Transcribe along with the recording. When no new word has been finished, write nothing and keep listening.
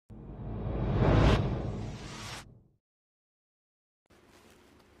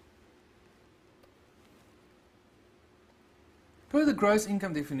Per the gross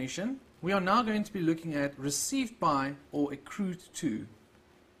income definition, we are now going to be looking at received by or accrued to.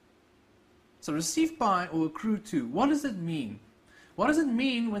 So received by or accrued to, what does it mean? What does it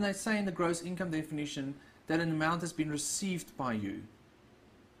mean when they say in the gross income definition that an amount has been received by you?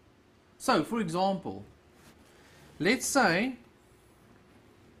 So, for example, let's say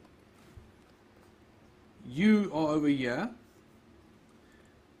you are over here,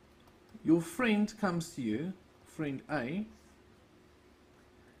 your friend comes to you, friend A,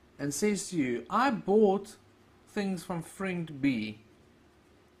 and says to you, I bought things from friend B.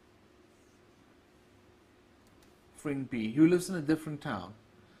 Friend B, who lives in a different town.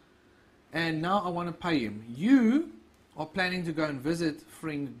 And now I want to pay him. You are planning to go and visit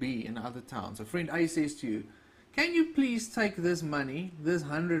friend B in another town. So friend A says to you, can you please take this money, this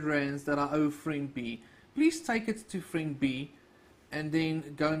 100 rands that I owe friend B, please take it to friend B and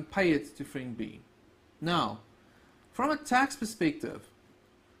then go and pay it to friend B. Now, from a tax perspective,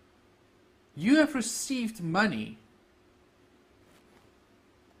 you have received money,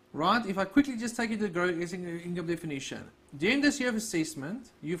 right? If I quickly just take you to the gross income definition, during this year of assessment,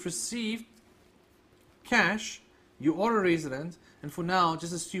 you've received cash, you are a resident, and for now,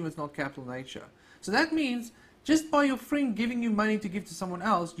 just assume it's not capital nature. So that means, just by your friend giving you money to give to someone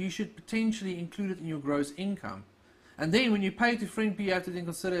else, you should potentially include it in your gross income. And then when you pay to friend B, you have to then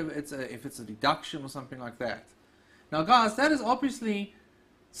consider if it's a deduction or something like that. Now guys, that is obviously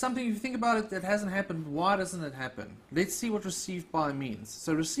something, if you think about it, that hasn't happened. Why doesn't it happen? Let's see what received by means.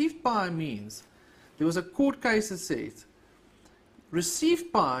 So received by means, there was a court case that said,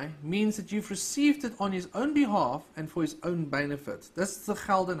 received by means that you've received it on his own behalf and for his own benefit. That's the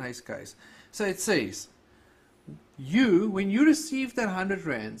Geldenhuys case. So it says, you, when you received that 100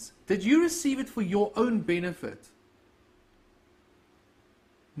 rands, did you receive it for your own benefit?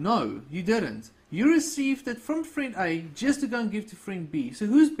 No, you didn't. You received it from friend A just to go and give to friend B. So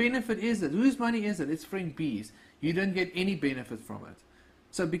whose benefit is it? Whose money is it? It's friend B's. You didn't get any benefit from it.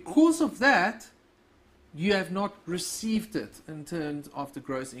 So because of that, you have not received it in terms of the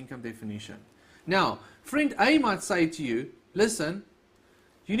gross income definition. Now, friend A might say to you, listen,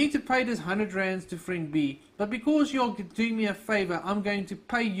 you need to pay this 100 rands to friend B, but because you're doing me a favor, I'm going to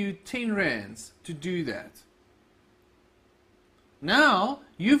pay you 10 rands to do that. Now,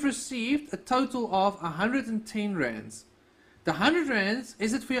 you've received a total of 110 rands. The 100 rands,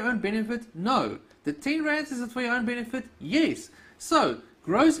 is it for your own benefit? No. The 10 rands, is it for your own benefit? Yes. So,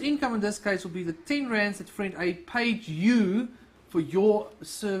 gross income in this case will be the 10 rands that friend A paid you for your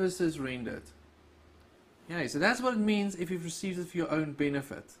services rendered. Okay, so that's what it means if you've received it for your own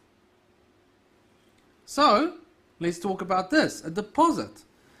benefit. So, let's talk about this, a deposit.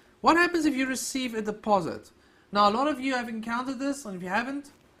 What happens if you receive a deposit? Now, a lot of you have encountered this, and if you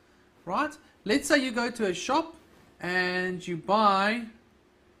haven't, right? Let's say you go to a shop and you buy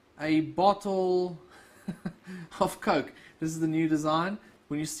a bottle of Coke. This is the new design.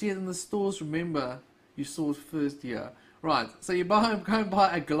 When you see it in the stores, remember you saw it first here. Right, so you go and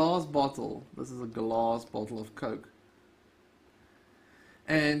buy a glass bottle. This is a glass bottle of Coke.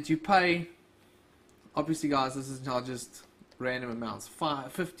 And you pay, obviously guys, this is not just random amounts,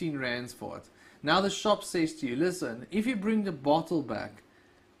 15 rands for it. Now the shop says to you, listen, if you bring the bottle back,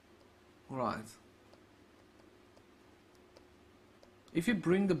 right, if you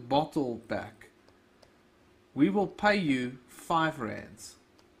bring the bottle back, we will pay you 5 rands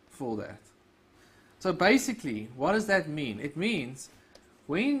for that. So basically, what does that mean? It means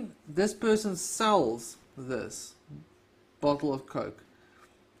when this person sells this bottle of Coke,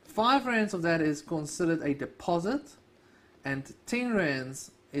 5 rands of that is considered a deposit and 10 rands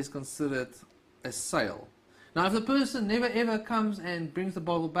is considered a sale. Now if the person never ever comes and brings the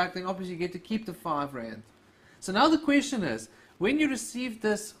bottle back, then obviously you get to keep the 5 rand. So now the question is, when you receive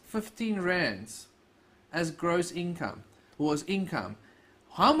this 15 rands as gross income, or as income,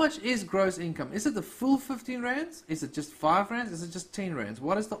 how much is gross income? Is it the full 15 rands? Is it just 5 rands? Is it just 10 rands?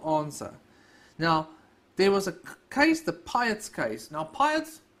 What is the answer? Now, there was a case, the Pyatt's case. Now,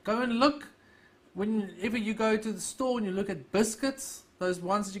 Pyatt's, go and look. Whenever you go to the store and you look at biscuits, those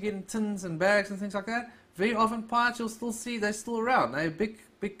ones that you get in tins and bags and things like that, very often Pyatt's you'll still see they're still around. They're a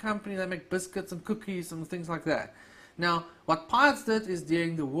big company. They make biscuits and cookies and things like that. Now, what Pyatt's did is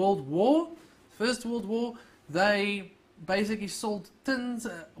during the World War, First World War, they basically sold tins,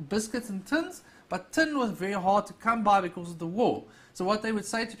 biscuits in tins, but tin was very hard to come by because of the war. So what they would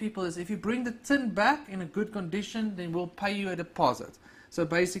say to people is, if you bring the tin back in a good condition, then we'll pay you a deposit. So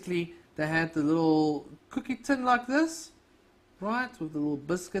basically, they had the little cookie tin like this, right, with the little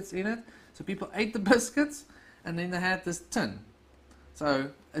biscuits in it. So people ate the biscuits, and then they had this tin.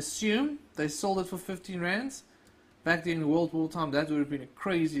 So assume they sold it for 15 rands. Back during the World War time, that would have been a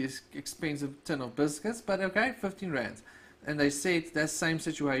crazy expensive tin of biscuits, but okay, 15 rands. And they said that same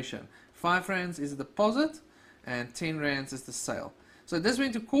situation. 5 rands is the deposit, and 10 rands is the sale. So this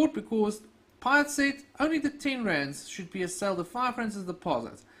went to court because Piat said only the 10 rands should be a sale, the 5 rands is the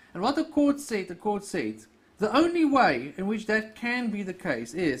deposit. And what the court said, the only way in which that can be the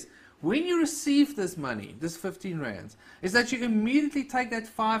case is when you receive this money, this 15 rands, is that you immediately take that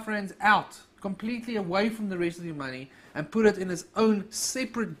 5 rands out, completely away from the rest of your money, and put it in its own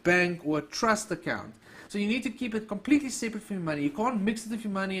separate bank or a trust account. So you need to keep it completely separate from your money. You can't mix it with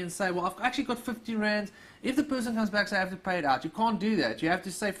your money and say, well, I've actually got 15 rands. If the person comes back, so I have to pay it out. You can't do that. You have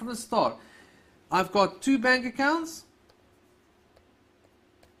to say from the start, I've got 2 bank accounts,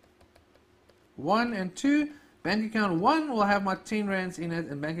 1 and 2. Bank account 1 will have my 10 rands in it,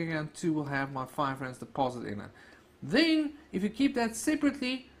 and bank account 2 will have my 5 rands deposit in it. Then, if you keep that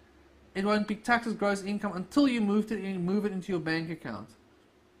separately, it won't be taxed as gross income until you move it into your bank account.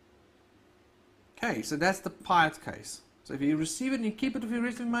 Okay, so that's the Piat case. So if you receive it and you keep it with your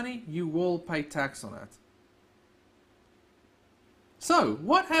rest of your money, you will pay tax on it. So,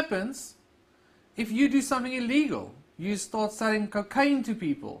 what happens if you do something illegal? You start selling cocaine to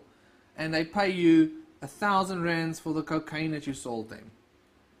people, and they pay you 1,000 rands for the cocaine that you sold them.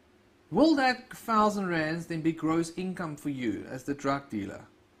 Will that 1,000 rands then be gross income for you as the drug dealer?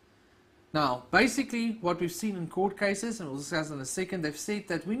 Now, basically, what we've seen in court cases, and we'll discuss in a second, they've said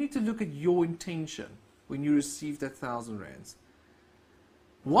that we need to look at your intention when you receive that 1,000 rands.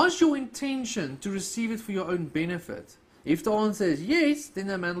 Was your intention to receive it for your own benefit? If the answer is yes, then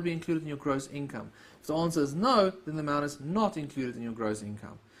the amount will be included in your gross income. If the answer is no, then the amount is not included in your gross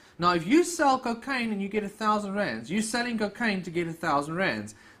income. Now, if you sell cocaine and you get 1,000 rands, you're selling cocaine to get 1,000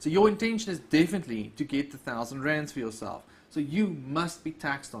 rands. So your intention is definitely to get the 1,000 rands for yourself. So you must be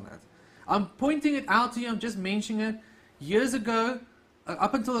taxed on it. I'm pointing it out to you, I'm just mentioning it. Years ago,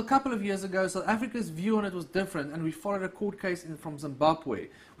 up until a couple of years ago, South Africa's view on it was different, and we followed a court case from Zimbabwe,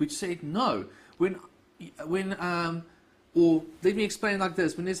 which said no. Or let me explain like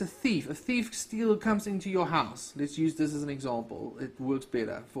this: when there's a thief comes into your house. Let's use this as an example. It works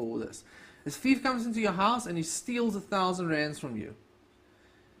better for this. A thief comes into your house and he steals 1,000 rands from you.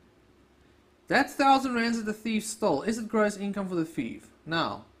 That 1,000 rands that the thief stole, is it gross income for the thief?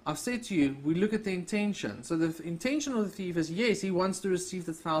 Now, I've said to you, we look at the intention. So the intention of the thief is, yes, he wants to receive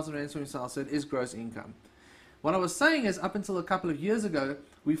the 1,000 rands from himself, so it is gross income. What I was saying is, up until a couple of years ago,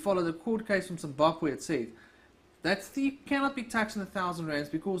 we followed a court case from Zimbabwe. It said that thief cannot be taxed on 1,000 rands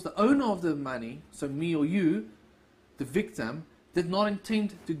because the owner of the money, so me or you, the victim, did not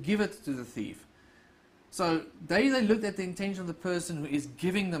intend to give it to the thief. So they looked at the intention of the person who is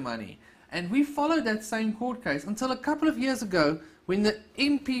giving the money. And we followed that same court case until a couple of years ago when the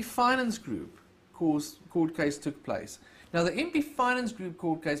MP Finance Group court case took place. Now the MP Finance Group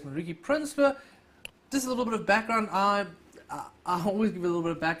court case, Mariki Prinsloo, just a little bit of background. I always give a little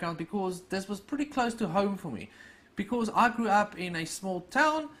bit of background because this was pretty close to home for me. Because I grew up in a small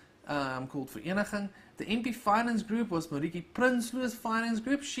town called Vereniging. The MP Finance Group was Mariki Prinsloo's finance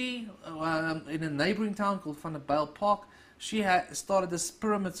group. She, in a neighboring town called Van der Bijl Park, she had started this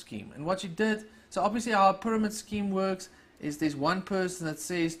pyramid scheme. And what she did, so obviously how a pyramid scheme works is there's one person that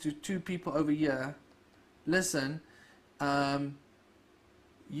says to 2 people over here, listen,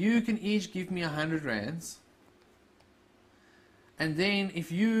 you can each give me 100 rands. And then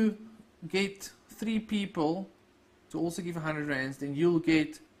if you get 3 people to also give 100 rands, then you'll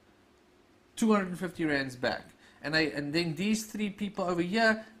get 250 rands back. And then these 3 people over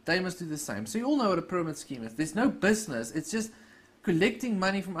here, they must do the same. So you all know what a pyramid scheme is. There's no business. It's just collecting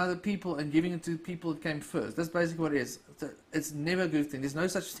money from other people and giving it to the people that came first. That's basically what it is. It's never a good thing. There's no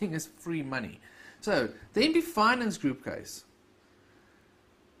such thing as free money. So the MP Finance Group case,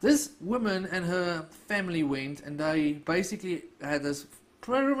 this woman and her family went and they basically had this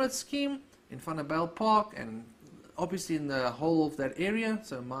pyramid scheme in Van der Bijl Park and obviously in the whole of that area,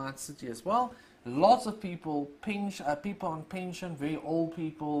 so my city as well. Lots of people, people on pension, very old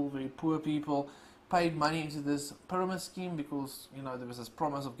people, very poor people, paid money into this pyramid scheme because, you know, there was this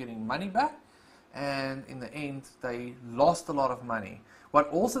promise of getting money back, and in the end they lost a lot of money. What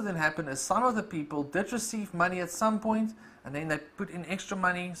also then happened is some of the people did receive money at some point, and then they put in extra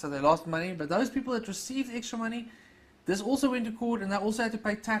money, so they lost money. But those people that received extra money, this also went to court and they also had to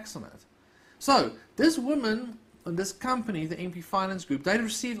pay tax on it. So this woman and this company, the MP Finance Group, they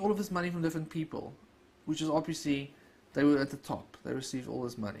received all of this money from different people, which is obviously, they were at the top. They received all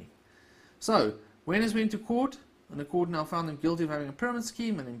this money. So when it went to court, and the court now found them guilty of having a pyramid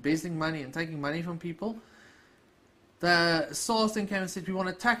scheme and embezzling money and taking money from people, the SARS then came and said, we want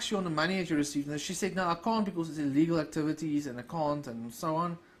to tax you on the money that you received. And she said, no, I can't because it's illegal activities and I can't and so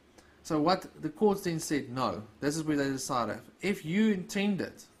on. So what the courts then said, no, this is where they decided. If you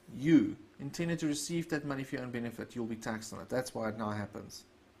intended to receive that money for your own benefit, you'll be taxed on it. That's why it now happens.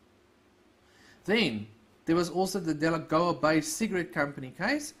 Then there was also the Delagoa Bay Cigarette Company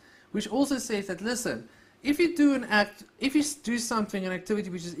case, which also says that, listen, if you do an act, if you do something, an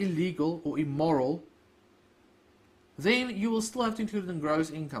activity which is illegal or immoral, then you will still have to include it in gross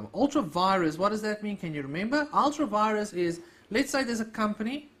income. Ultra virus, what does that mean? Can you remember? Ultra virus is, let's say there's a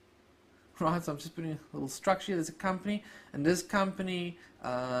company, right? So I'm just putting a little structure. There's a company, and this company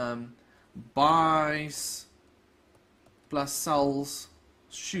buys plus sells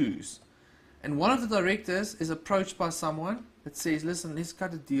shoes. And one of the directors is approached by someone that says, listen, let's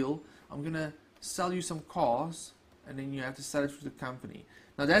cut a deal. I'm going to sell you some cars, and then you have to sell it through the company.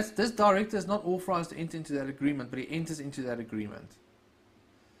 Now, this director is not authorized to enter into that agreement, but he enters into that agreement.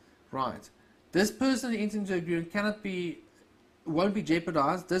 Right. This person who enters into the agreement won't be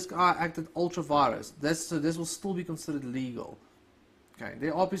jeopardized. This guy acted ultra virus. So this will still be considered legal. Okay. They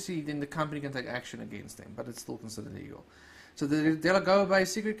obviously, then the company can take action against them, but it's still considered legal. So the Delagoa Bay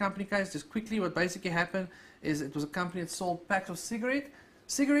Cigarette Company case, just quickly, what basically happened is it was a company that sold packs of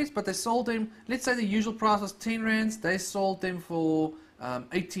cigarettes, but they sold them, let's say the usual price was 10 rands, they sold them for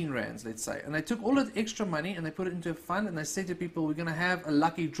 18 rands, let's say. And they took all of the extra money and they put it into a fund, and they said to people, we're going to have a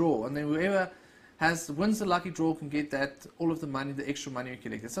lucky draw, and then whoever wins the lucky draw can get all of the money, the extra money you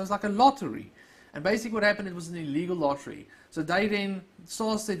collected. So it's like a lottery. And basically what happened, it was an illegal lottery. So they then,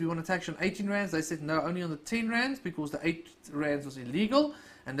 SARS said, we want to tax you on 18 rands. They said, no, only on the 10 rands, because the 8 rands was illegal.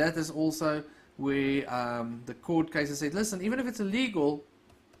 And that is also where the court cases said, listen, even if it's illegal,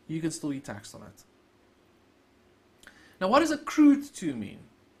 you can still be taxed on it. Now, what does accrued to mean?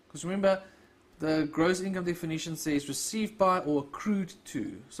 Because remember, the gross income definition says received by or accrued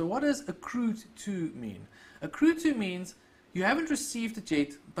to. So what does accrued to mean? Accrued to means you haven't received it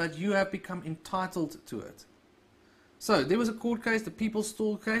yet, but you have become entitled to it. So there was a court case, the People's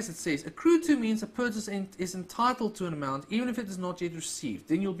Store case, that says accrued to means a person is entitled to an amount even if it is not yet received.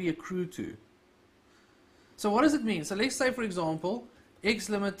 Then you'll be accrued to. So what does it mean? So let's say, for example, X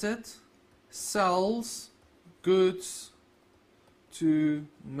Limited sells goods to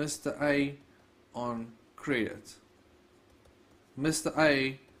Mr. A on credit. Mr.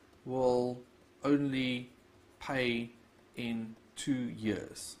 A will only pay in 2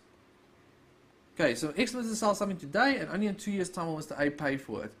 years. Okay, so X Limited sells something today, and only in 2 years' time will Mr. A pay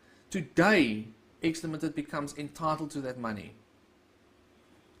for it. Today, X Limited becomes entitled to that money.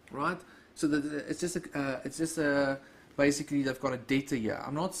 Right? So that it's just basically they've got a debtor here.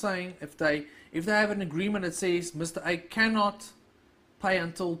 I'm not saying if they have an agreement that says Mr. A cannot pay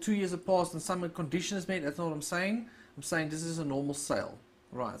until 2 years have passed and some condition is met. That's not what I'm saying. I'm saying this is a normal sale,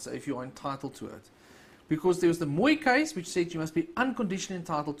 right? So if you are entitled to it, because there was the Moy case which said you must be unconditionally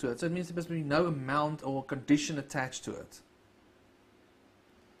entitled to it. So it means there must be no amount or condition attached to it.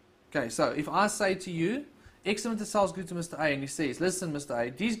 Okay, so if I say to you, X Limited sells goods to Mr. A, and he says, listen, Mr.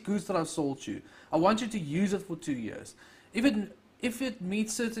 A, these goods that I've sold you, I want you to use it for 2 years. If it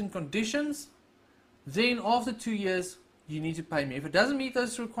meets certain conditions, then after 2 years, you need to pay me. If it doesn't meet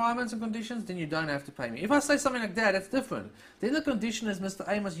those requirements and conditions, then you don't have to pay me. If I say something like that, that's different. Then the condition is Mr.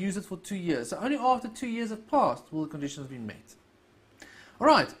 A must use it for 2 years. So only after 2 years have passed will the conditions be met.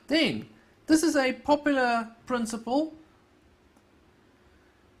 Alright, then, this is a popular principle.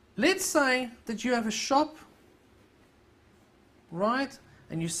 Let's say that you have a shop, right,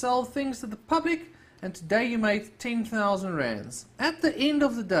 and you sell things to the public, and today you made 10,000 rands. At the end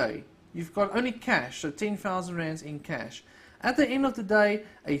of the day, you've got only cash, so 10,000 rands in cash. At the end of the day,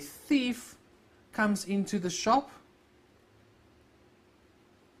 a thief comes into the shop,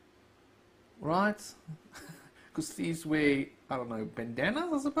 right? Because thieves wear, I don't know,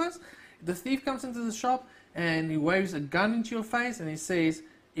 bandanas, I suppose. The thief comes into the shop and he waves a gun into your face and he says,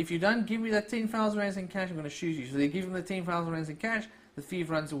 if you don't give me that 10,000 rands in cash, I'm going to shoot you. So they give him the 10,000 rands in cash, the thief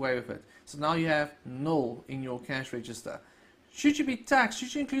runs away with it. So now you have null in your cash register. Should you be taxed?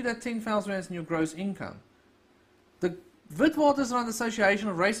 Should you include that 10,000 rands in your gross income? The Witwatersrand Association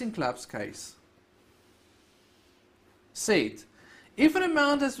of Racing Clubs case said, if an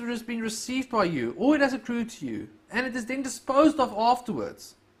amount has been received by you, or it has accrued to you, and it is then disposed of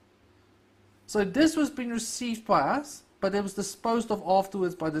afterwards, so this was being received by us, but it was disposed of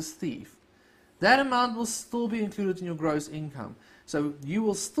afterwards by this thief, that amount will still be included in your gross income. So you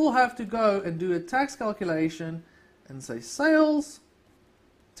will still have to go and do a tax calculation and say sales,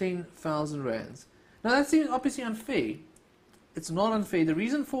 10,000 rands. Now that seems obviously unfair. It's not unfair. The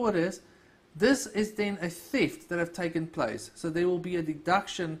reason for it is This is then a theft that have taken place. So there will be a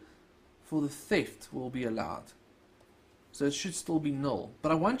deduction for the theft will be allowed. So it should still be null.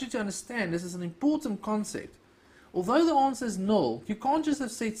 But I want you to understand this is an important concept. Although the answer is null, you can't just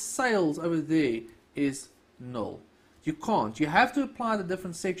have said sales over there is null. You can't. You have to apply the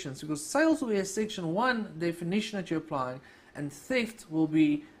different sections, because sales will be a section 1 definition that you're applying, and theft will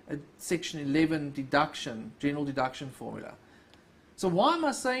be a section 11 deduction, general deduction formula. So why am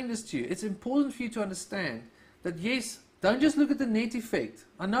I saying this to you? It's important for you to understand that yes, don't just look at the net effect.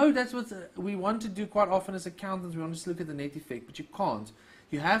 I know that's what we want to do quite often as accountants. We want to just look at the net effect, but you can't.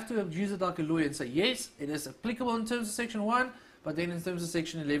 You have to use it like a lawyer and say, yes, it is applicable in terms of section 1, but then in terms of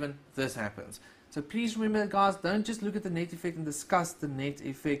section 11, this happens. So please remember, guys, don't just look at the net effect and discuss the net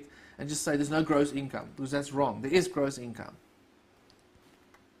effect and just say there's no gross income, because that's wrong. There is gross income.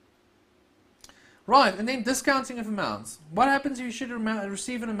 Right, and then discounting of amounts. What happens if you should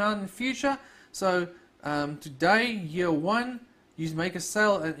receive an amount in the future? So today, year 1, you make a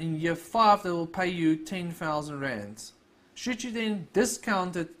sale, and in year 5, they will pay you 10,000 rands. Should you then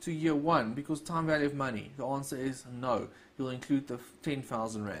discount it to year 1 because time value of money? The answer is no. You'll include the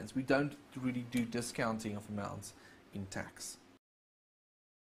 10,000 rands. We don't really do discounting of amounts in tax.